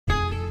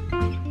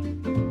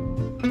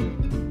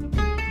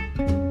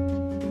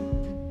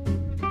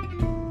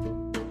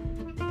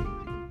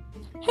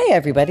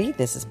everybody,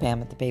 this is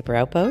Pam at the Paper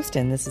Outpost,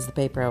 and this is the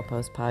Paper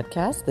Outpost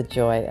podcast, The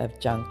Joy of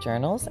Junk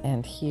Journals,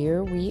 and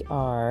here we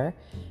are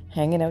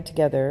hanging out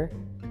together,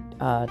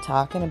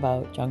 talking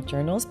about junk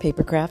journals,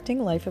 paper crafting,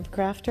 life of a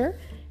crafter,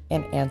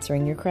 and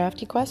answering your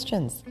crafty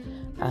questions.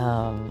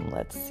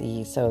 Let's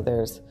see, so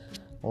there's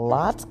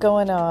lots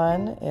going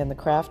on in the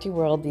crafty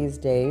world these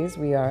days.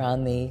 We are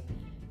on the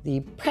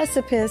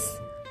precipice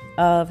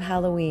of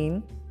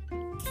Halloween,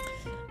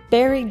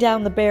 staring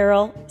down the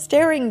barrel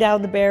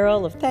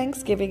of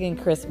Thanksgiving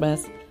and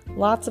Christmas.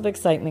 Lots of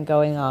excitement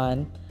going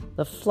on.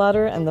 The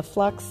flutter and the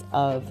flux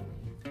of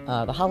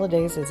the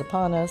holidays is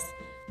upon us.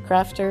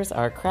 Crafters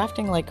are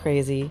crafting like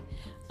crazy.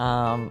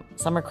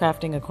 Some are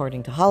crafting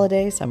according to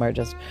holidays. Some are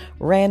just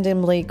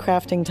randomly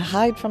crafting to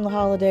hide from the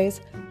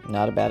holidays.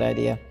 Not a bad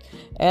idea.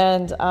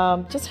 And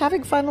just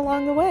having fun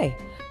along the way.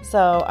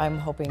 So I'm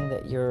hoping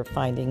that you're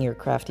finding your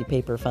crafty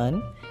paper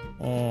fun.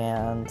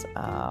 And,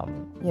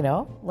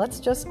 let's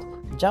just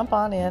jump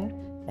on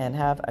in and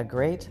have a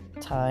great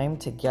time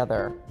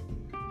together.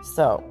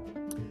 So,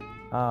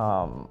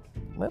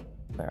 where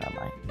am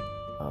I?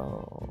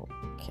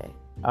 Okay.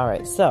 All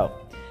right. So,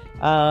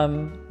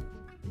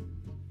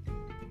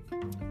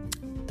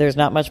 there's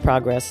not much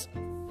progress.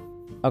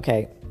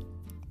 Okay.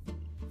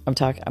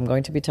 I'm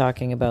going to be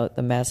talking about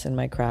the mess in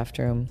my craft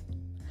room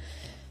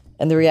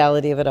and the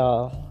reality of it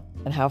all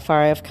and how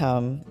far I have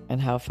come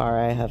and how far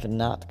I have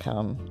not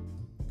come.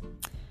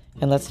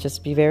 And let's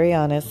just be very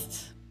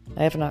honest,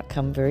 I have not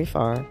come very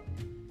far.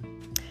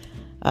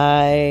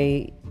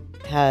 I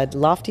had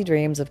lofty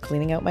dreams of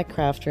cleaning out my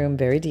craft room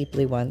very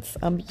deeply once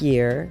a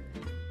year,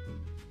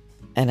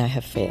 and I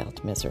have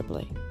failed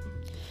miserably.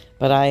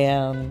 But I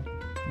am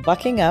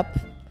bucking up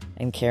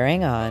and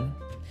carrying on,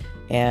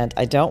 and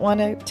I don't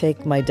want to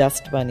take my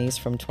dust bunnies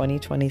from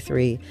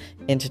 2023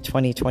 into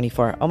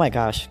 2024. Oh my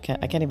gosh,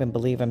 I can't even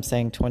believe I'm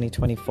saying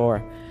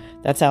 2024.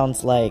 That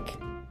sounds like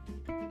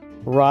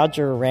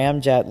Roger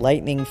Ramjet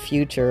lightning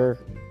future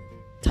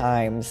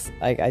times.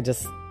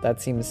 That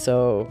seems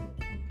so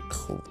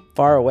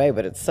far away,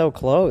 but it's so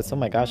close. Oh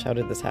my gosh, how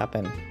did this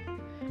happen?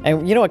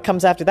 And you know what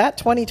comes after that?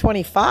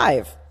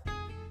 2025.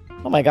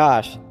 Oh my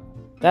gosh,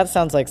 that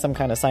sounds like some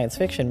kind of science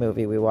fiction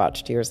movie we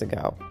watched years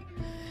ago.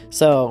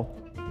 So,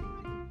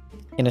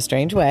 in a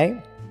strange way,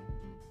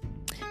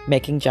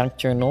 making junk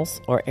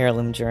journals or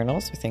heirloom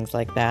journals or things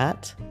like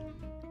that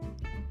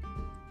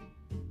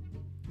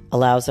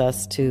allows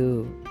us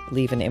to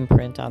leave an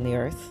imprint on the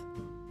earth,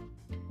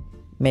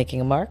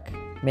 making a mark,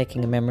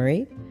 making a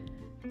memory,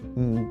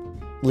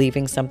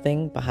 leaving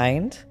something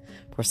behind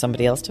for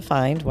somebody else to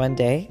find one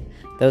day.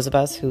 Those of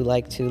us who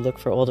like to look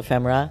for old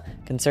ephemera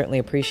can certainly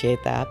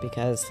appreciate that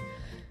because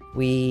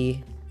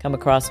we come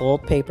across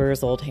old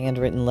papers, old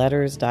handwritten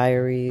letters,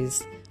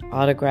 diaries,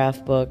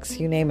 autograph books,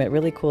 you name it,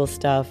 really cool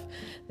stuff.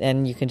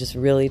 And you can just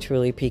really,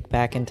 truly peek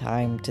back in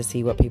time to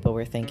see what people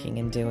were thinking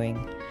and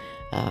doing.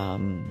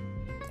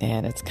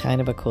 And it's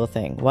kind of a cool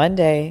thing. One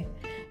day,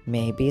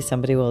 maybe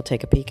somebody will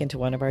take a peek into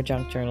one of our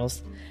junk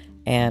journals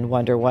and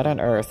wonder what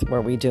on earth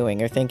were we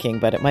doing or thinking,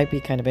 but it might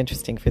be kind of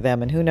interesting for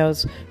them, and who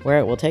knows where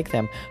it will take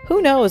them.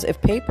 Who knows if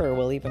paper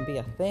will even be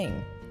a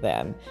thing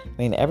then? I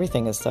mean,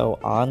 everything is so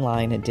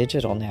online and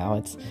digital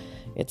now.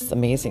 It's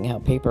amazing how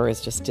paper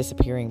is just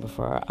disappearing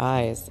before our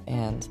eyes.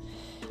 And,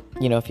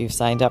 if you've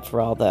signed up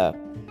for all the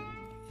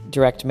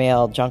direct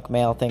mail, junk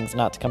mail things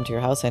not to come to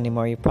your house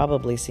anymore, you've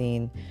probably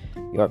seen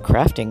your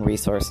crafting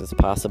resources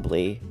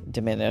possibly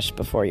diminish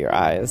before your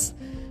eyes.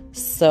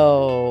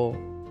 So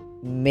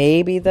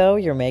maybe, though,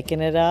 you're making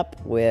it up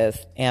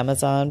with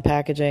Amazon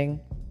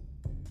packaging,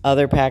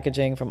 other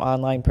packaging from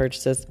online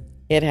purchases.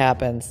 It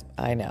happens.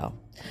 I know.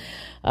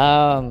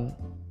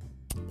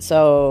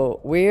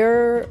 So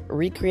we're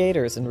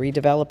recreators and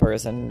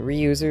redevelopers and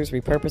reusers,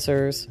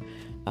 repurposers.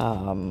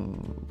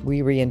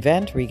 We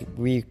reinvent,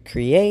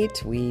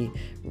 recreate, we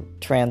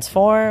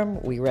transform,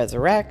 we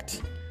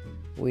resurrect.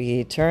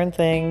 We turn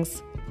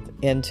things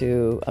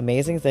into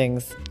amazing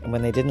things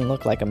when they didn't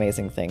look like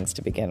amazing things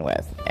to begin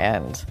with.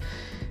 And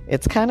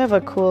it's kind of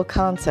a cool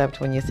concept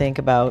when you think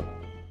about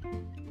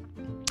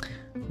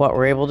what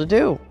we're able to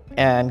do.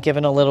 And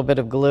given a little bit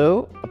of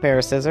glue, a pair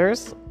of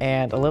scissors,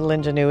 and a little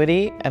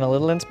ingenuity, and a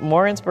little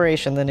more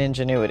inspiration than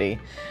ingenuity,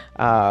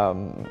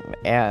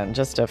 and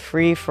just a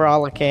free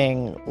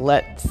frolicking,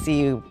 let's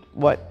see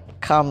what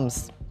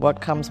comes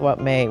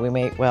what may. We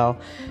may,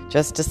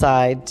 just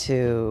decide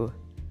to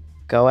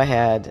go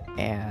ahead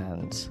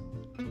and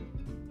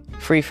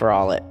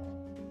free-for-all it.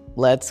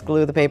 Let's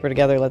glue the paper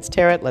together. Let's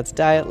tear it. Let's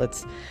dye it.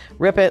 Let's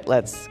rip it.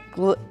 Let's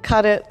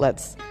cut it.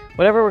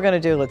 Whatever we're going to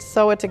do, let's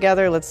sew it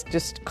together. Let's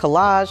just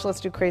collage. Let's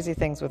do crazy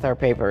things with our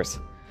papers.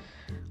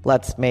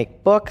 Let's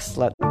make books.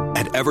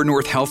 At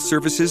Evernorth Health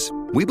Services,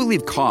 we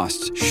believe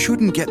costs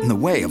shouldn't get in the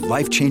way of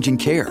life-changing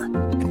care.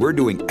 And we're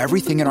doing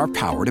everything in our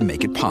power to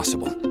make it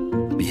possible.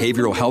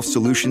 Behavioral health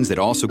solutions that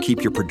also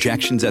keep your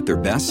projections at their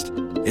best?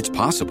 It's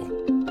possible.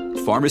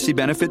 Pharmacy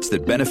benefits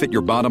that benefit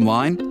your bottom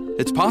line?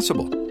 It's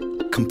possible.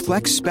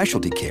 Complex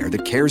specialty care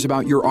that cares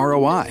about your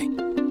ROI?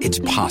 It's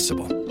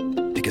possible.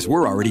 Because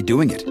we're already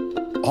doing it.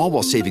 all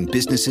while saving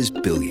businesses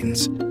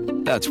billions.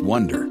 That's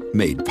Wonder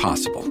made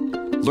possible.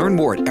 Learn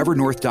more at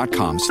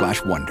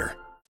evernorth.com/wonder.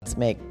 Let's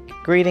make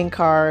greeting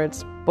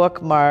cards,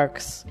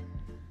 bookmarks,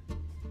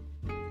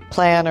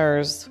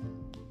 planners,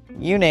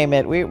 you name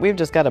it. We've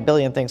just got a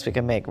billion things we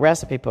can make.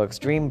 Recipe books,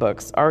 dream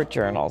books, art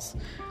journals,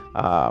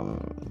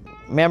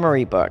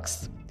 memory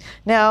books.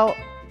 Now,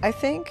 I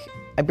think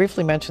I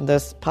briefly mentioned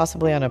this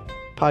possibly on a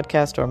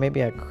podcast or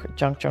maybe a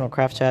junk journal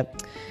craft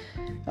chat.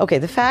 Okay,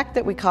 the fact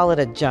that we call it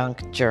a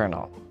junk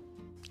journal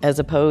as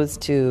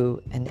opposed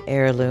to an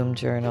heirloom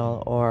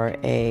journal or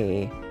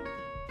a...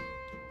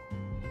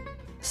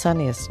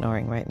 Sonny is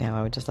snoring right now.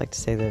 I would just like to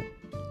say that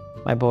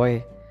my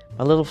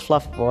little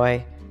fluff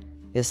boy,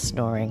 is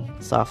snoring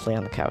softly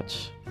on the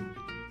couch.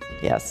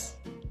 Yes,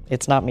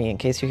 it's not me. In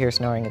case you hear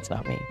snoring, it's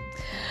not me.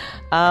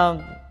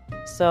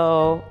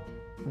 So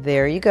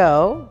there you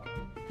go.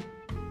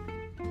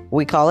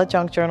 We call it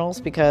junk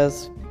journals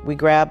because we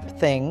grab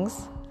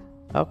things.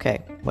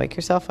 Okay, wake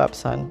yourself up,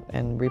 son,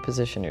 and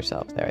reposition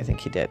yourself there. I think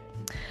he did.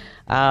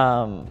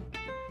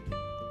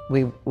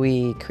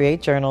 We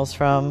create journals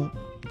from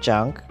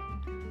junk.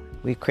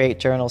 We create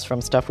journals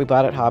from stuff we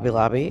bought at Hobby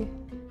Lobby.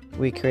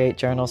 We create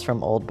journals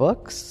from old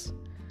books,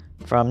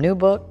 from new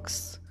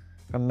books,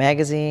 from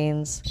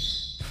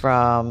magazines,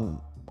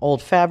 from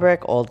old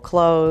fabric, old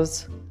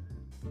clothes,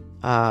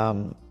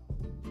 foam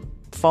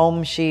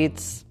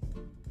sheets,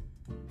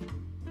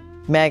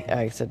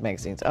 I said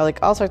magazines,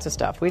 like all sorts of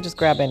stuff. We just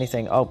grab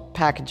anything. Oh,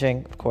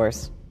 packaging, of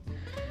course.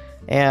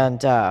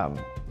 And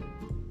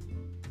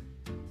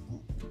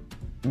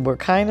we're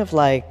kind of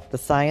like the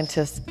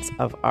scientists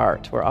of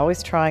art. We're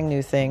always trying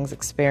new things,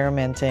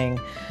 experimenting,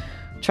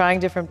 trying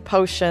different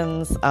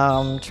potions,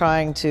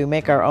 trying to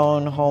make our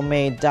own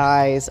homemade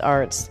dyes,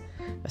 arts,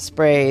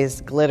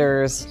 sprays,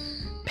 glitters,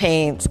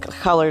 paints,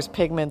 colors,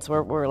 pigments.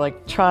 We're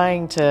like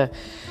trying to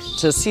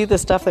see the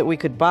stuff that we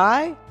could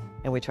buy,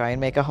 and we try and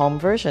make a home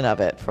version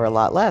of it for a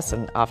lot less.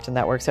 And often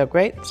that works out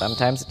great.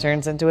 Sometimes it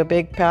turns into a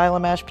big pile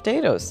of mashed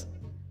potatoes.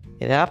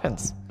 It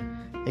happens.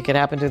 It can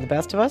happen to the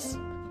best of us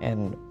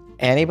and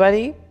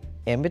anybody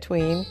in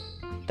between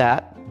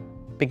that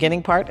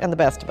beginning part and the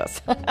best of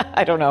us.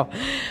 I don't know.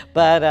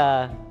 But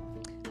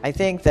I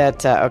think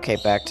that, okay,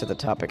 back to the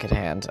topic at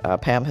hand.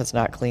 Pam has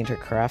not cleaned her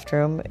craft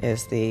room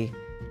is the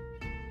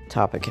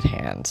topic at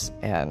hand.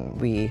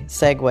 And we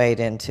segued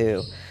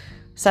into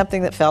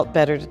something that felt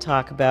better to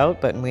talk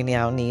about, but we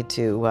now need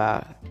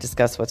to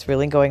discuss what's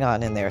really going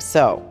on in there.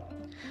 So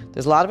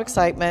there's a lot of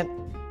excitement.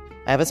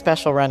 I have a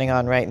special running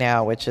on right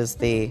now, which is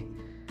the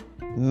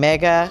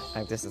mega,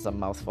 this is a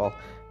mouthful,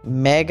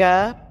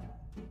 mega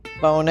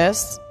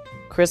bonus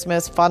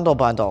Christmas fundle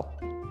bundle.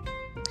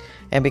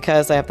 And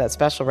because I have that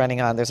special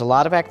running on, there's a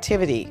lot of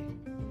activity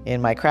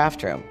in my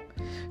craft room.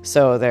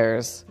 So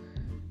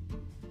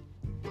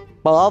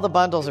all the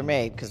bundles are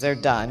made because they're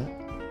done.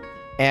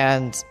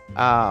 And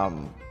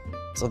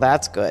so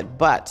that's good.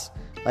 But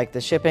like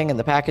the shipping and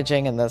the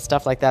packaging and the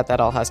stuff like that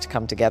all has to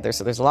come together.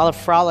 So there's a lot of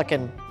frolic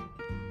and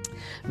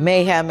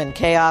mayhem and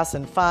chaos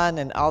and fun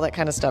and all that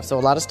kind of stuff. So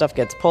a lot of stuff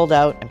gets pulled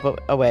out and put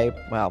away.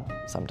 Well,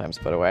 sometimes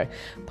put away.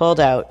 Pulled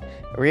out,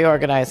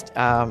 reorganized.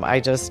 I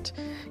just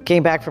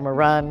came back from a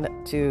run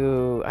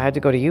I had to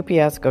go to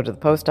UPS, go to the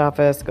post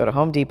office, go to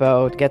Home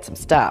Depot to get some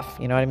stuff.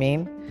 You know what I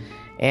mean?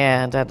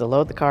 And I had to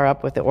load the car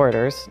up with the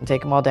orders and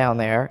take them all down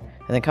there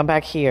and then come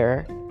back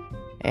here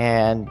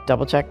and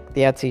double check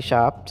the Etsy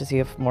shop to see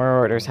if more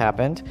orders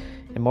happened.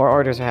 And more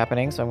orders are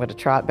happening. So I'm going to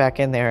trot back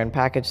in there and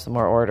package some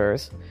more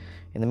orders.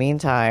 In the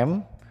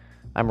meantime,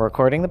 I'm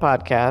recording the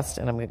podcast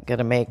and I'm going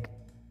to make,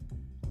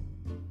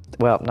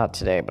 well, not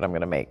today, but I'm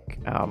going to make,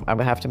 I'm going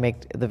to have to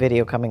make the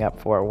video coming up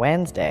for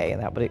Wednesday,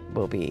 and that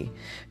will be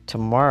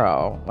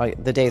tomorrow.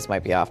 The days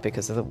might be off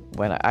because of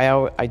when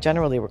I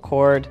generally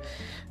record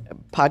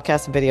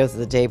podcasts and videos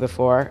the day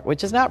before,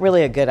 which is not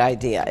really a good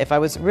idea. If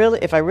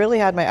I really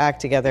had my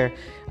act together,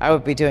 I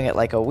would be doing it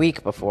like a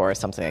week before or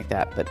something like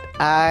that. But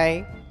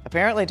I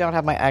apparently don't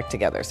have my act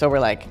together. So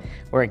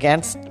we're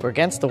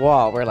against the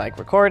wall. We're like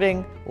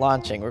recording,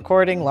 launching,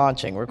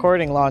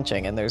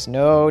 and there's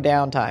no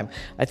downtime.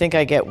 I think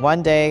I get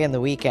one day in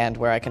the weekend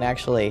where I can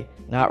actually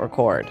not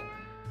record,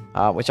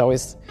 which I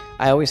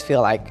always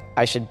feel like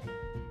I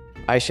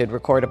should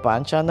record a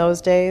bunch on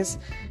those days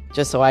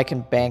just so I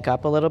can bank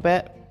up a little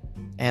bit.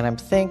 And I'm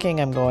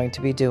thinking I'm going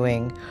to be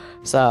doing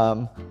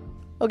some...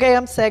 Okay,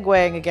 I'm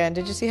segueing again.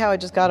 Did you see how I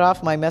just got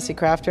off my messy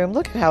craft room?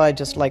 Look at how I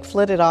just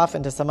flitted off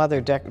into some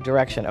other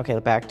direction. Okay,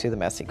 back to the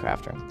messy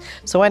craft room.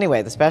 So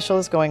anyway, the special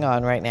is going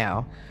on right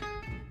now.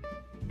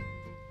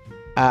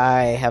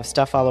 I have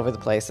stuff all over the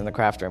place in the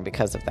craft room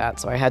because of that.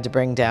 So I had to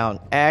bring down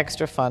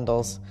extra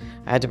fundles.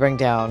 I had to bring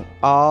down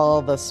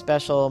all the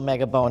special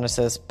mega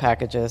bonuses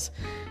packages.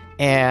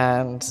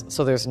 And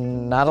so there's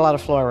not a lot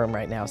of floor room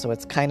right now. So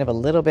it's kind of a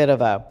little bit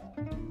of a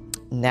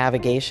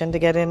navigation to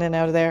get in and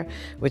out of there,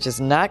 which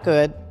is not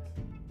good,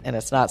 and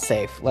it's not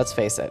safe. Let's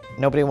face it.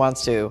 Nobody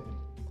wants to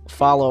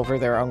fall over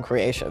their own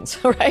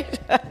creations, right?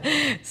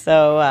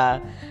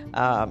 So,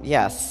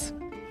 yes,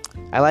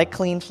 I like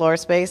clean floor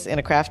space in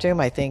a craft room.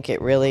 I think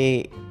it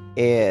really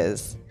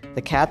is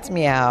the cat's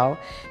meow.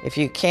 If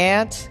you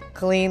can't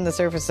clean the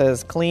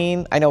surfaces,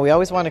 I know we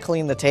always want to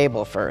clean the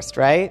table first,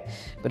 right?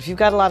 But if you've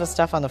got a lot of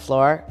stuff on the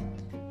floor,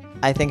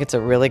 I think it's a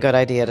really good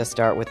idea to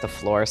start with the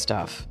floor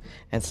stuff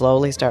and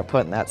slowly start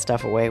putting that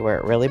stuff away where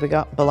it really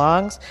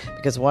belongs.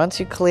 Because once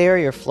you clear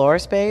your floor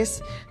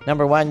space,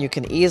 number one, you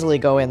can easily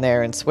go in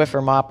there and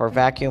Swiffer mop or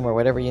vacuum or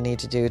whatever you need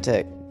to do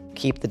to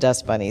keep the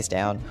dust bunnies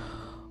down.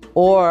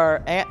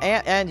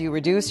 And you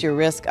reduce your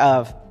risk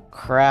of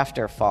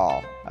crafter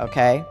fall,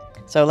 okay?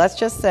 So let's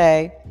just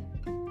say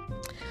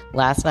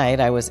last night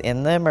I was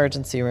in the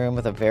emergency room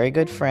with a very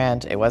good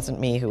friend. It wasn't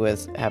me who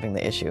was having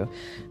the issue,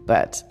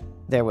 but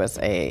there was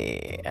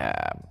a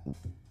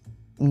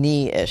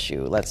knee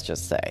issue, let's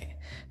just say.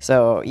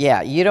 So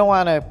yeah, you don't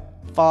want to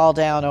fall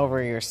down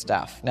over your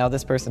stuff. Now,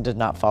 this person did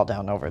not fall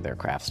down over their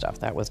craft stuff.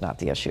 That was not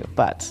the issue.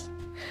 But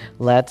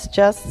let's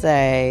just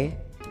say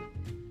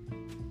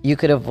you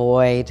could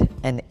avoid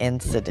an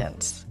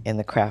incident in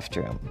the craft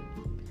room.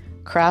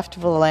 Craft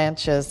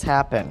avalanches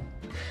happen.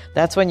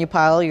 That's when you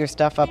pile your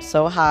stuff up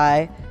so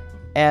high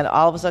and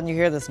all of a sudden you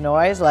hear this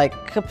noise like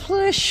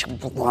kaplish,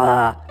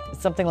 blah,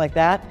 something like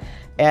that,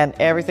 and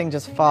everything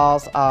just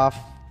falls off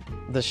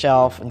the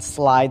shelf and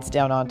slides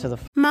down onto the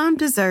floor. Mom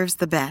deserves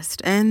the best,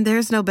 and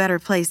there's no better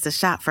place to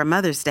shop for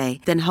Mother's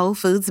Day than Whole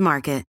Foods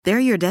Market. They're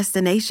your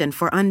destination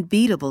for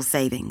unbeatable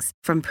savings,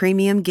 from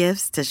premium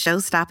gifts to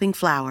show-stopping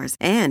flowers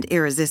and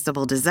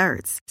irresistible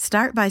desserts.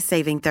 Start by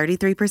saving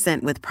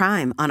 33% with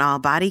Prime on all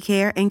body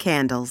care and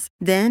candles.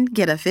 Then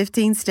get a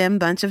 15-stem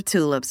bunch of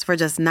tulips for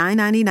just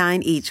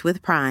 $9.99 each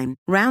with Prime.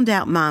 Round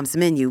out Mom's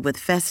menu with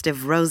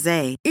festive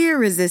rosé,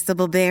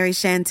 irresistible berry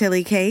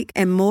chantilly cake,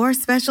 and more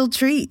special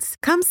treats.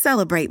 Come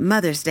celebrate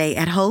Mother's Day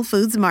at Whole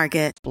Foods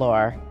Market.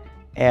 Floor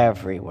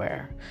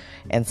everywhere.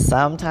 And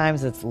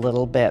sometimes it's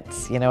little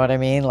bits, you know what I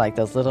mean? Like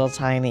those little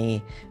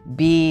tiny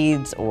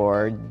beads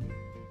or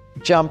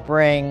jump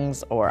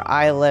rings or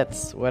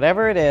eyelets,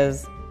 whatever it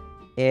is,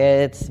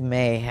 it's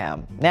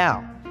mayhem.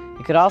 Now,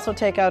 you could also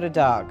take out a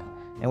dog,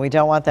 and we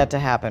don't want that to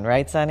happen,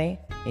 right, Sonny?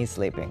 He's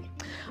sleeping.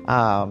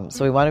 So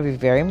we want to be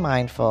very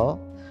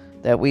mindful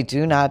that we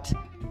do not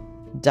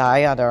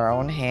die on our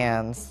own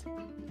hands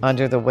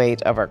under the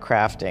weight of our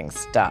crafting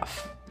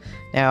stuff.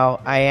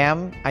 Now,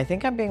 I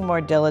think I'm being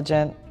more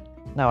diligent.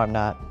 No, I'm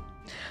not.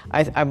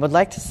 I would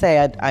like to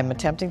say I'm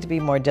attempting to be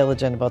more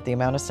diligent about the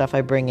amount of stuff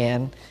I bring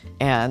in,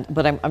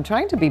 but I'm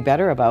trying to be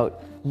better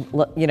about,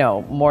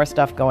 more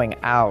stuff going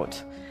out.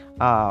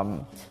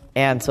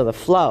 And so the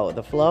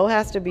flow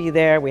has to be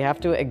there. We have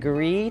to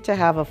agree to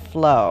have a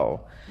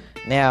flow.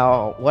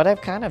 Now, what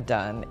I've kind of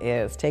done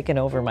is taken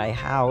over my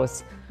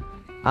house.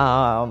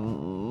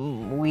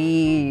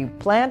 We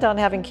planned on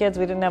having kids.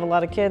 We didn't have a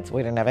lot of kids.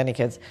 We didn't have any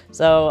kids.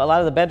 So a lot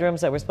of the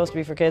bedrooms that were supposed to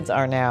be for kids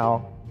are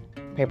now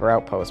paper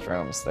outpost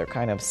rooms. They're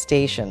kind of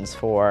stations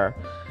for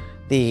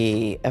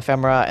the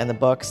ephemera and the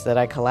books that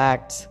I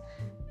collect.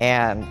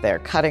 And they're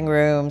cutting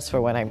rooms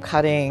for when I'm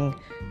cutting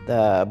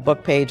the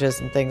book pages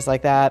and things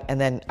like that.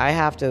 And then I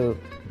have to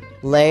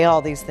lay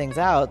all these things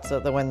out so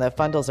that when the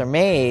bundles are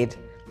made,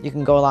 you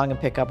can go along and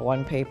pick up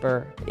one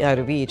paper out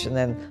of each and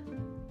then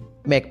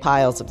make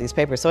piles of these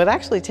papers. So it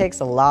actually takes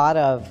a lot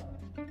of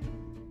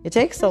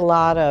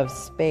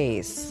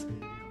space,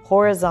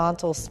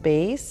 horizontal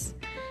space.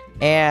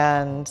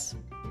 And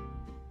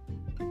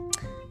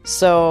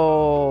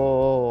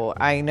so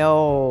I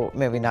know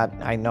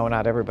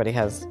not everybody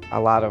has a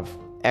lot of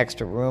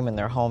extra room in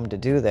their home to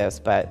do this,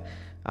 but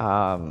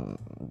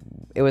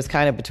it was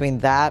kind of between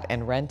that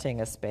and renting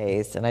a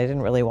space, and I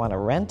didn't really want to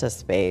rent a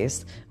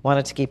space.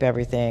 Wanted to keep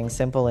everything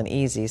simple and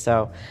easy,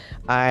 so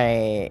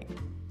I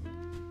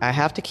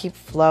have to keep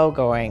flow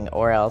going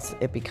or else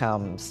it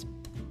becomes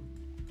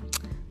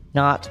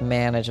not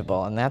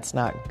manageable, and that's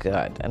not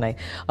good.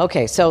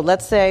 Okay, so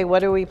let's say,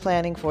 what are we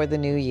planning for the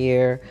new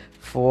year?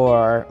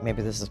 For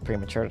maybe this is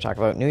premature to talk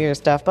about New Year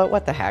stuff, but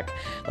what the heck?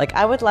 Like,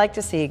 I would like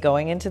to see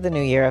going into the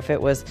new year,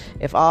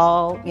 if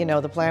all,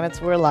 the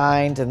planets were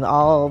aligned and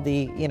all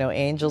the,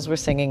 angels were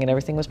singing and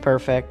everything was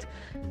perfect,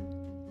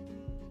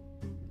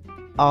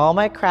 all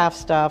my craft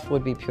stuff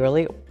would be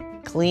purely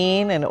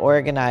clean and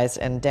organized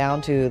and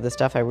down to the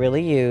stuff I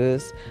really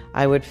use.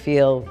 I would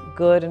feel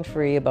good and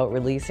free about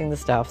releasing the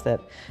stuff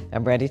that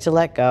I'm ready to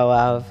let go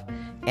of,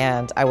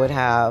 and I would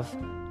have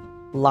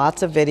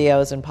lots of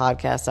videos and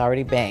podcasts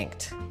already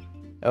banked.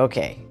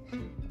 Okay,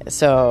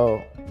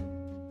 so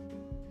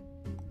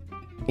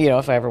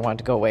if I ever wanted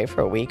to go away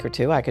for a week or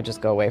two, I could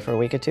just go away for a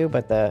week or two,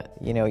 but the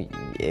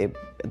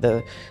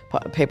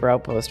paper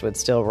outpost would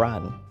still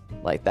run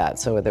like that.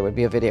 So there would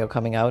be a video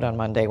coming out on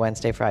Monday,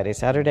 Wednesday, Friday,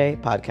 Saturday,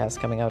 podcast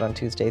coming out on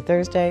Tuesday,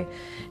 Thursday,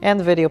 and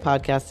the video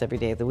podcasts every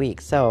day of the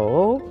week.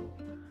 So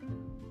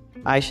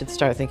I should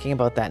start thinking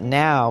about that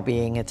now,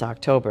 being it's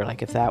October.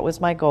 Like, if that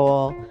was my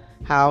goal,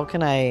 how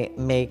can I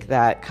make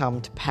that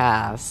come to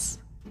pass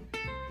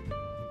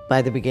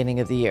by the beginning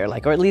of the year?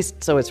 Or at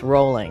least so it's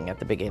rolling at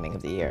the beginning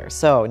of the year.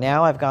 So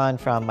now I've gone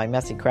from my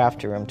messy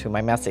crafty room to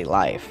my messy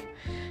life.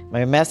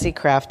 My messy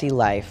crafty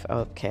life.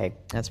 Okay,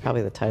 that's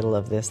probably the title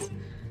of this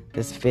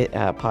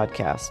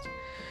podcast.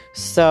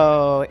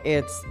 So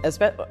it's,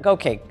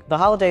 okay, the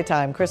holiday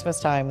time, Christmas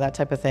time, that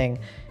type of thing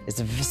is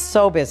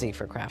so busy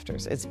for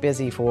crafters. It's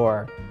busy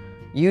for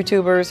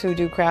YouTubers who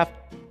do craft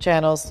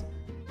channels,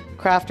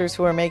 crafters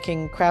who are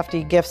making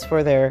crafty gifts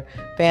for their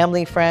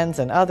family, friends,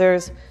 and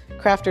others,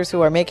 crafters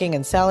who are making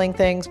and selling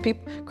things,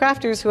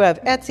 crafters who have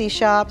Etsy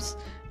shops.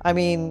 I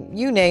mean,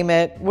 you name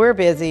it, we're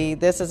busy.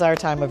 This is our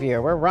time of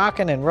year. We're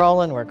rocking and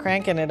rolling. We're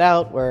cranking it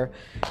out.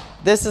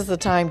 This is the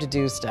time to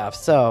do stuff.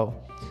 So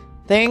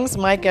things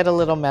might get a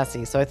little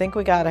messy. So I think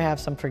we got to have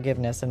some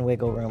forgiveness and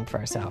wiggle room for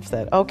ourselves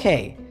that,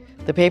 okay,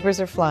 the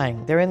papers are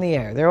flying. They're in the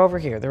air. They're over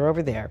here. They're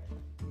over there.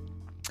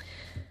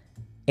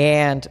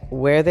 And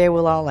where they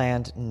will all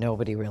land,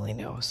 nobody really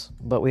knows.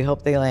 But we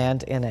hope they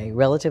land in a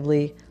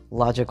relatively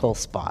logical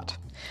spot.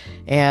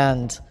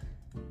 And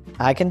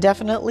I can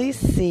definitely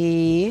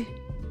see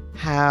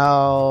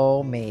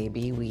how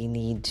maybe we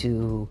need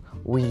to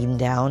wean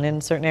down in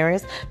certain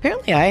areas.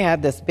 Apparently, I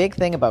had this big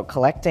thing about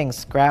collecting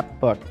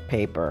scrapbook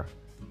paper.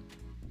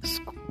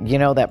 You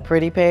know, that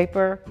pretty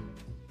paper?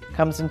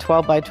 Comes in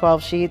 12 by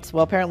 12 sheets.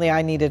 Well, apparently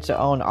I needed to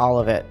own all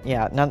of it.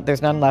 Yeah,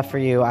 there's none left for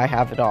you. I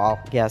have it all.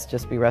 Yes,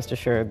 just be rest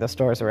assured the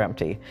stores are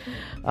empty.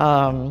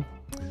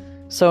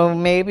 So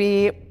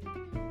maybe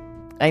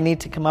I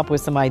need to come up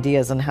with some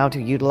ideas on how to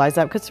utilize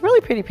that, because it's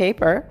really pretty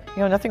paper.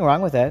 You know, nothing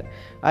wrong with it.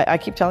 I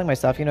keep telling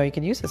myself, you know, you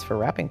can use this for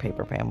wrapping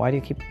paper, Pam. Why do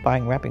you keep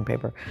buying wrapping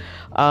paper?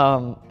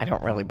 I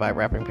don't really buy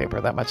wrapping paper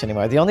that much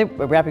anymore. The only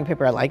wrapping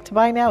paper I like to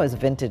buy now is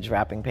vintage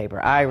wrapping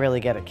paper. I really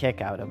get a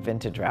kick out of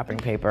vintage wrapping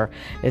paper.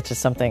 It's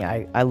just something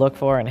I look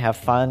for and have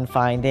fun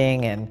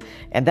finding, and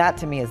that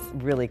to me is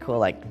really cool,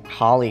 like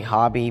Holly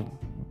Hobby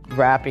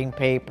wrapping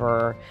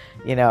paper,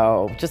 you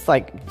know, just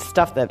like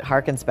stuff that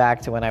harkens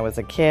back to when I was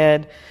a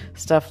kid,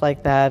 stuff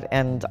like that.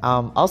 And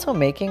also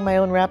making my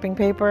own wrapping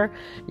paper.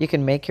 You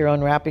can make your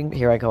own wrapping.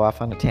 Here I go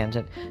off on a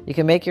tangent. You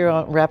can make your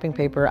own wrapping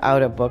paper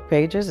out of book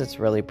pages. It's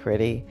really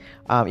pretty.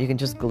 You can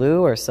just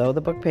glue or sew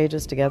the book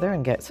pages together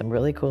and get some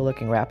really cool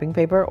looking wrapping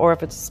paper. Or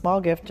if it's a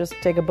small gift, just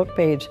take a book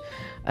page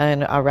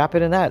and wrap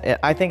it in that.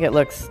 I think it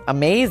looks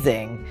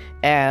amazing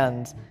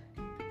and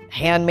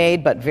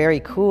handmade, but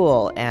very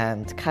cool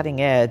and cutting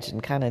edge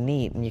and kind of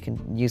neat. And you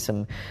can use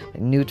some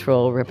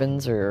neutral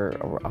ribbons or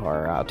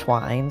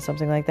twine,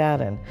 something like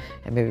that, and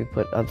maybe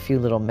put a few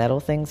little metal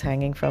things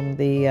hanging from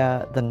the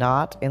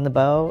knot in the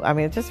bow. I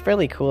mean, it's just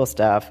really cool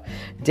stuff.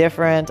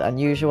 Different,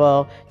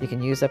 unusual. You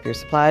can use up your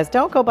supplies.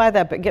 Don't go buy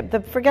that,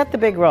 but forget the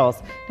big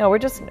rolls. No,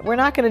 we're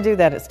not going to do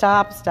that.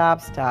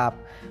 Stop.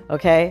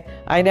 Okay?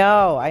 I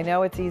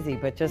know it's easy,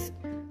 but just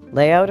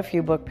lay out a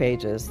few book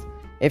pages.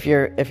 If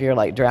you're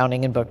like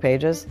drowning in book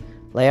pages,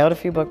 lay out a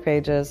few book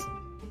pages,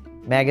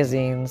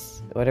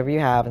 magazines, whatever you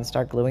have, and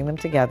start gluing them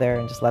together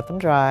and just let them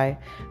dry,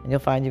 and you'll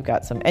find you've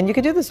got some. And you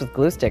can do this with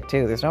glue stick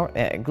too.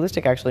 Glue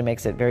stick actually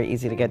makes it very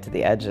easy to get to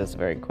the edges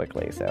very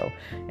quickly, so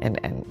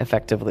and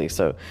effectively.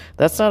 So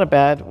that's not a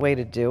bad way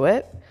to do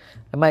it.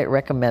 I might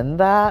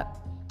recommend that.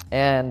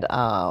 And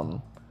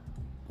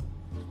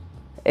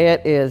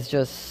it is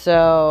just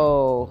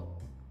so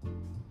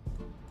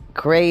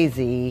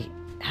crazy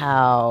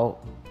how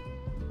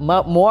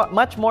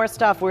much more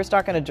stuff we're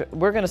going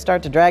to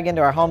start to drag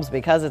into our homes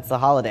because it's the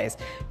holidays.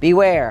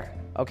 Beware,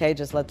 okay?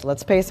 Just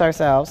let's pace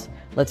ourselves.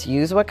 Let's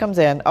use what comes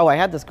in. Oh, I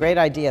had this great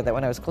idea that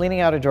when I was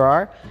cleaning out a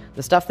drawer,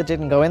 the stuff that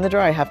didn't go in the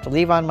drawer, I have to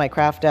leave on my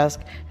craft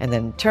desk and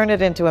then turn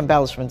it into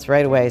embellishments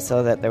right away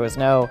so that there was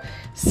no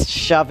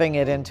shoving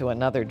it into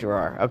another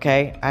drawer,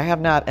 okay? I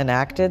have not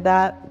enacted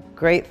that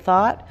great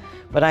thought,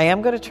 but I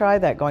am going to try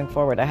that going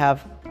forward. I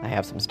have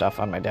some stuff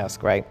on my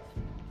desk, right?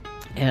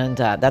 And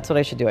that's what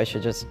I should do. I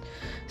should just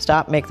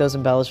make those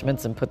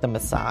embellishments and put them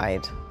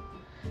aside.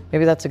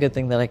 Maybe that's a good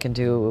thing that I can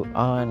do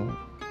on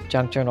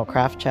Junk Journal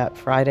Craft Chat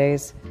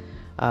Fridays,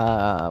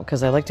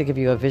 because I like to give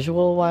you a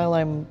visual while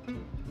I'm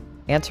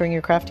answering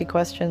your crafty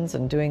questions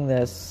and doing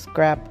the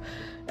scrap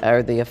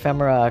or the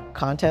ephemera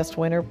contest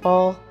winner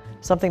poll.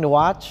 Something to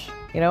watch,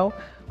 you know.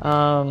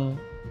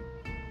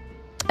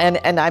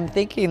 And I'm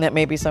thinking that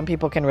maybe some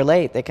people can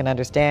relate. They can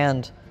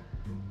understand.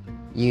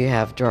 You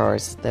have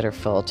drawers that are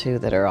full too,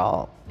 that are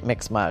all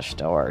mixed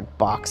mushed, or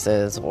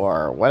boxes,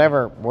 or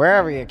whatever,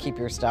 wherever you keep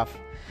your stuff.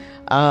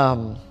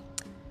 And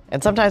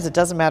sometimes it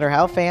doesn't matter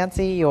how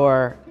fancy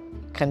your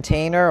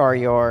container or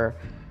your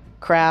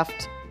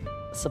craft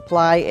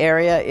supply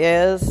area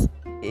is,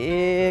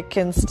 it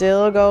can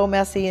still go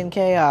messy and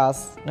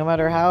chaos. No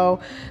matter how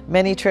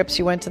many trips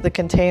you went to the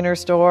container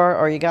store,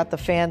 or you got the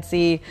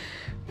fancy,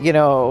 you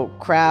know,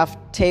 craft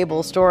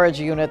table storage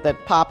unit that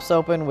pops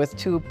open with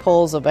two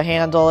pulls of a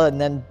handle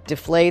and then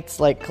deflates,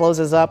 like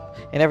closes up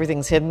and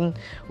everything's hidden.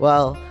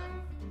 Well,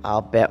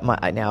 I'll bet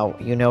now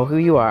you know who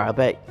you are.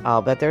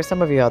 I'll bet there's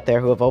some of you out there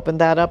who have opened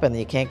that up and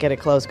you can't get it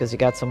closed because you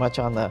got so much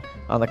on the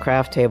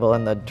craft table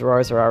and the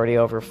drawers are already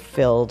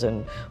overfilled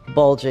and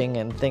bulging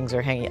and things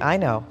are hanging. I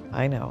know.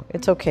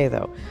 It's okay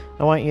though.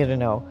 I want you to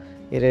know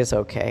it is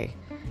okay.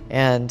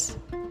 And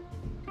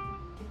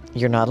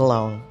you're not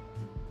alone.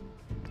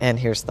 And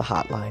here's the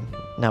hotline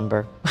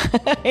number.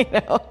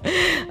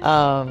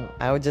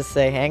 I would just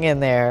say hang in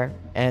there.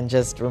 And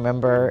just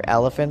remember,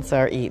 elephants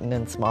are eaten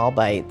in small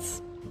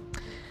bites.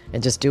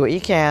 And just do what you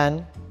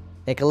can.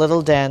 Make a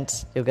little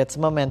dent. You'll get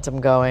some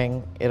momentum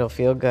going. It'll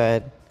feel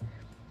good.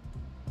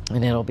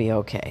 And it'll be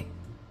okay.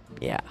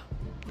 Yeah.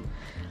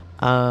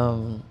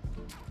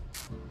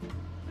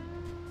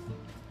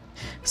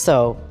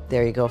 So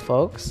there you go,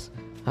 folks.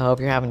 I hope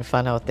you're having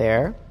fun out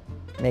there.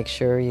 Make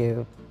sure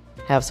you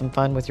have some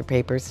fun with your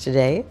papers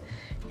today.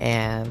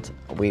 And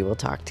we will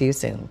talk to you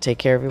soon. Take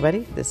care, everybody.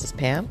 This is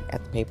Pam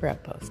at the Paper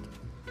Outpost.